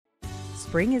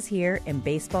Spring is here and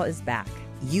baseball is back.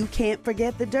 You can't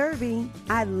forget the Derby.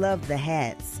 I love the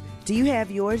hats. Do you have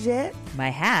yours yet? My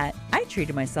hat? I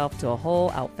treated myself to a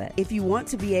whole outfit. If you want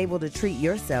to be able to treat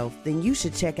yourself, then you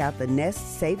should check out the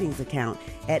Nest Savings Account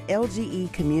at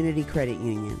LGE Community Credit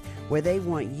Union, where they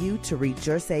want you to reach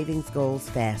your savings goals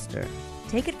faster.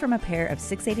 Take it from a pair of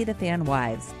 680 The Fan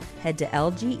wives. Head to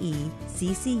lgeccu.org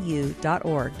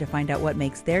to find out what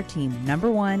makes their team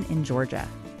number one in Georgia.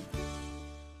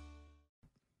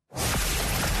 The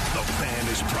Fan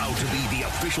is proud to be the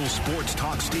official sports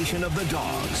talk station of the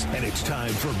Dogs, and it's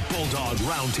time for Bulldog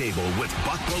Roundtable with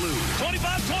Buck Belue.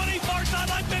 25-20, far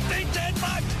sideline,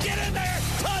 15-10-5, get in there,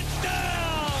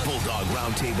 touchdown! Bulldog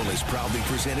Roundtable is proudly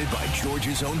presented by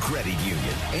Georgia's own credit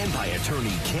union and by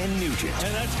attorney Ken Nugent.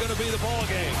 And that's going to be the ball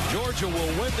game. Georgia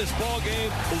will win this ball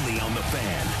game. Only on the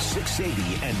Fan,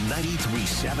 680 and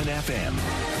 93.7 FM.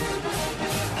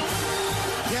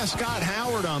 Yeah, Scott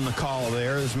Howard on the call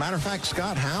there. As a matter of fact,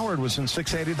 Scott Howard was in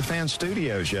 680 The Fan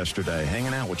Studios yesterday,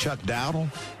 hanging out with Chuck Dowdle,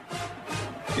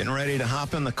 getting ready to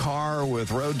hop in the car with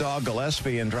Road Dogg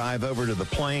Gillespie and drive over to the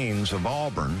plains of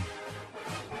Auburn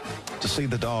to see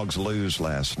the Dogs lose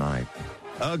last night.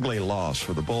 Ugly loss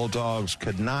for the Bulldogs.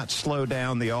 Could not slow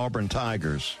down the Auburn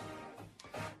Tigers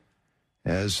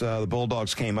as the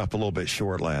Bulldogs came up a little bit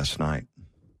short last night.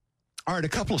 All right, a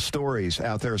couple of stories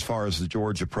out there as far as the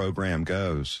Georgia program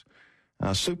goes.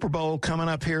 Super Bowl coming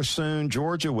up here soon.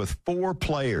 Georgia with 4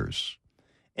 players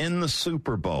in the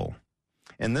Super Bowl.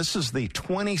 And this is the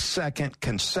 22nd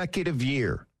consecutive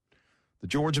year the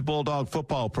Georgia Bulldog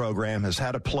football program has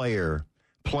had a player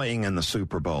playing in the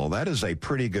Super Bowl. That is a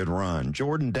pretty good run.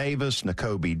 Jordan Davis,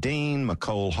 Nakobe Dean,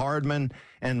 Mecole Hardman,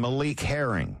 and Malik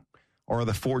Herring are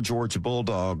the 4 Georgia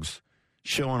Bulldogs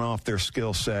showing off their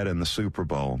skill set in the Super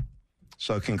Bowl.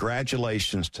 So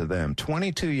congratulations to them.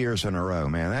 22 years in a row,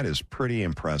 man. That is pretty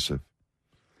impressive.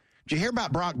 Did you hear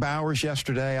about Brock Bowers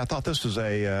yesterday? I thought this was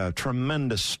a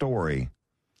tremendous story.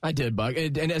 I did, Buck.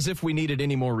 And as if we needed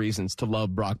any more reasons to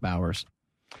love Brock Bowers.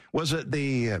 Was it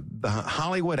the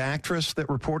Hollywood actress that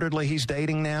reportedly he's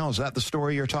dating now? Is that the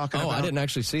story you're talking about? Oh, I didn't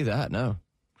actually see that, no.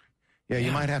 Yeah,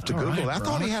 you might have to Google it. I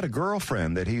thought he had a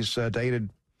girlfriend that he's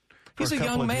dated for he's a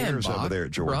couple young of man, years Buck. over there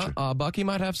at Georgia. Buck, he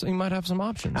might have some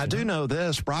options. I do know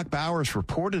this. Brock Bowers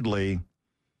reportedly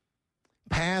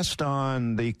passed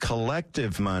on the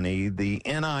collective money, the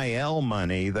NIL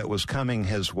money that was coming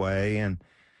his way. And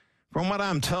from what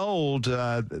I'm told,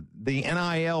 the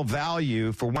NIL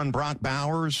value for one Brock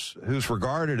Bowers, who's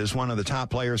regarded as one of the top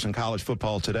players in college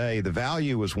football today, the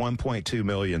value was $1.2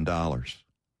 million.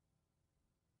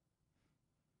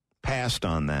 Passed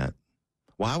on that.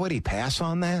 Why would he pass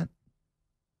on that?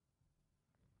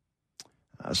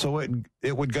 So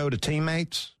it would go to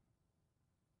teammates?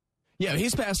 Yeah,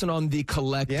 he's passing on the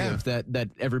collective that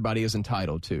everybody is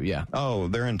entitled to, yeah. Oh,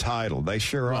 they're entitled. They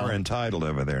sure are entitled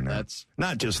over there now. That's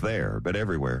not just there, but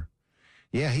everywhere.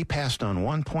 Yeah, he passed on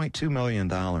 $1.2 million.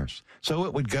 So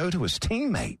it would go to his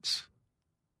teammates.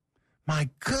 My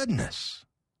goodness.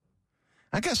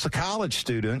 I guess a college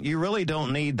student, you really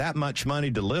don't need that much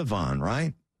money to live on,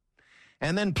 right?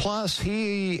 And then plus,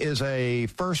 he is a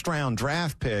first-round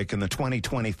draft pick in the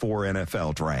 2024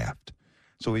 NFL draft.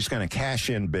 So he's going to cash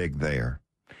in big there.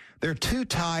 There are 2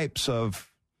 types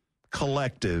of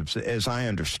collectives, as I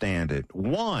understand it.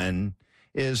 One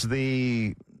is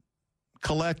the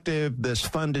collective that's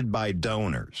funded by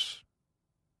donors,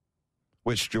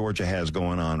 which Georgia has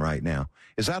going on right now.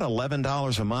 Is that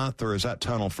 $11 a month, or is that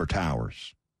Tunnel for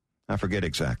Towers? I forget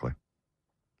exactly.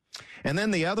 And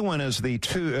then the other one is the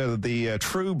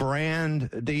true brand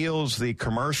deals, the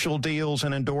commercial deals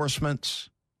and endorsements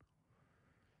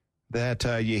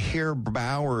that you hear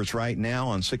Bowers right now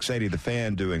on 680 The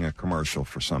Fan doing a commercial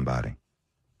for somebody.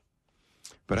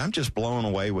 But I'm just blown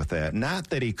away with that.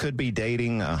 Not that he could be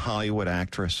dating a Hollywood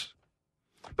actress,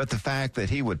 but the fact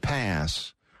that he would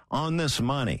pass on this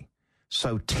money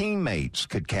so teammates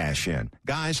could cash in.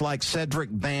 Guys like Cedric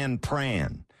Van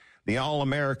Pran, the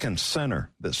All-American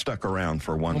center that stuck around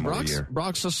for one more year.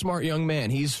 Brock's a smart young man.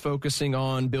 He's focusing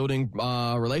on building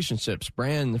relationships,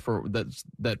 brand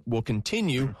that will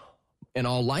continue in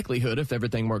all likelihood, if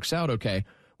everything works out okay,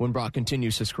 when Brock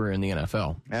continues his career in the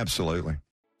NFL. Absolutely.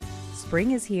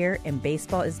 Spring is here and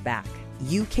baseball is back.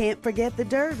 You can't forget the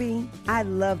Derby. I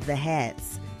love the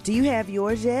hats. Do you have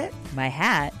yours yet? My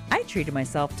hat? I treated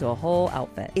myself to a whole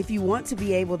outfit. If you want to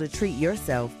be able to treat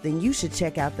yourself, then you should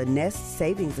check out the Nest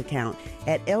Savings Account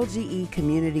at LGE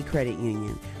Community Credit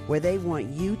Union, where they want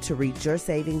you to reach your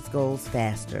savings goals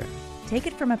faster. Take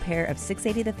it from a pair of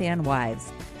 680 The Fan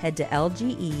wives. Head to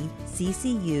lgeccu.org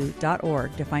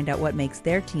to find out what makes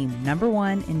their team number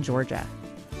one in Georgia.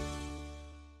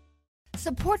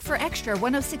 Support for Extra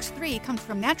 106.3 comes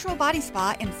from Natural Body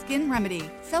Spa and Skin Remedy,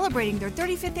 celebrating their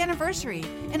 35th anniversary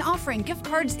and offering gift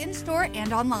cards in-store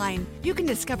and online. You can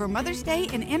discover Mother's Day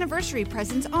and anniversary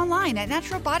presents online at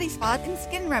Natural Body Spa and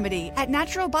Skin Remedy at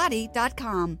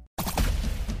naturalbody.com.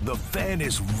 The Fan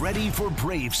is ready for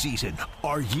Brave season.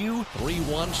 Are you?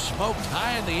 3-1 smoked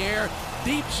high in the air,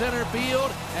 deep center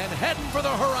field, and heading for the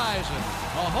horizon.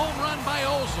 A home run by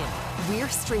Olsen. We're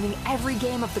streaming every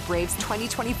game of the Braves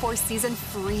 2024 season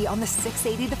free on the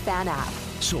 680 The Fan app.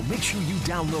 So make sure you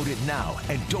download it now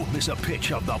and don't miss a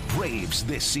pitch of the Braves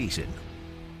this season.